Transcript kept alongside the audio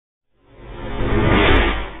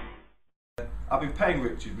I've been paying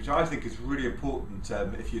Richard, which I think is really important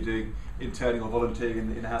if you're doing interning or volunteering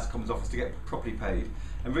in the House of Commons office, to get properly paid.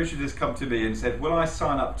 And Richard has come to me and said, will I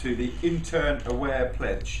sign up to the Intern Aware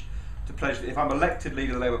Pledge to pledge that if I'm elected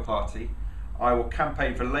leader of the Labour Party, I will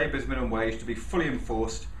campaign for Labour's minimum wage to be fully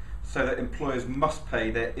enforced, so that employers must pay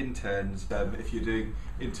their interns, if you're doing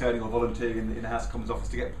interning or volunteering in the House of Commons office,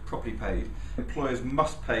 to get properly paid. Employers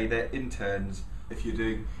must pay their interns if you're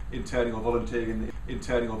doing interning or volunteering in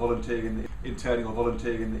the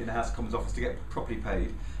House of Commons office, to get properly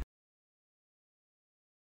paid.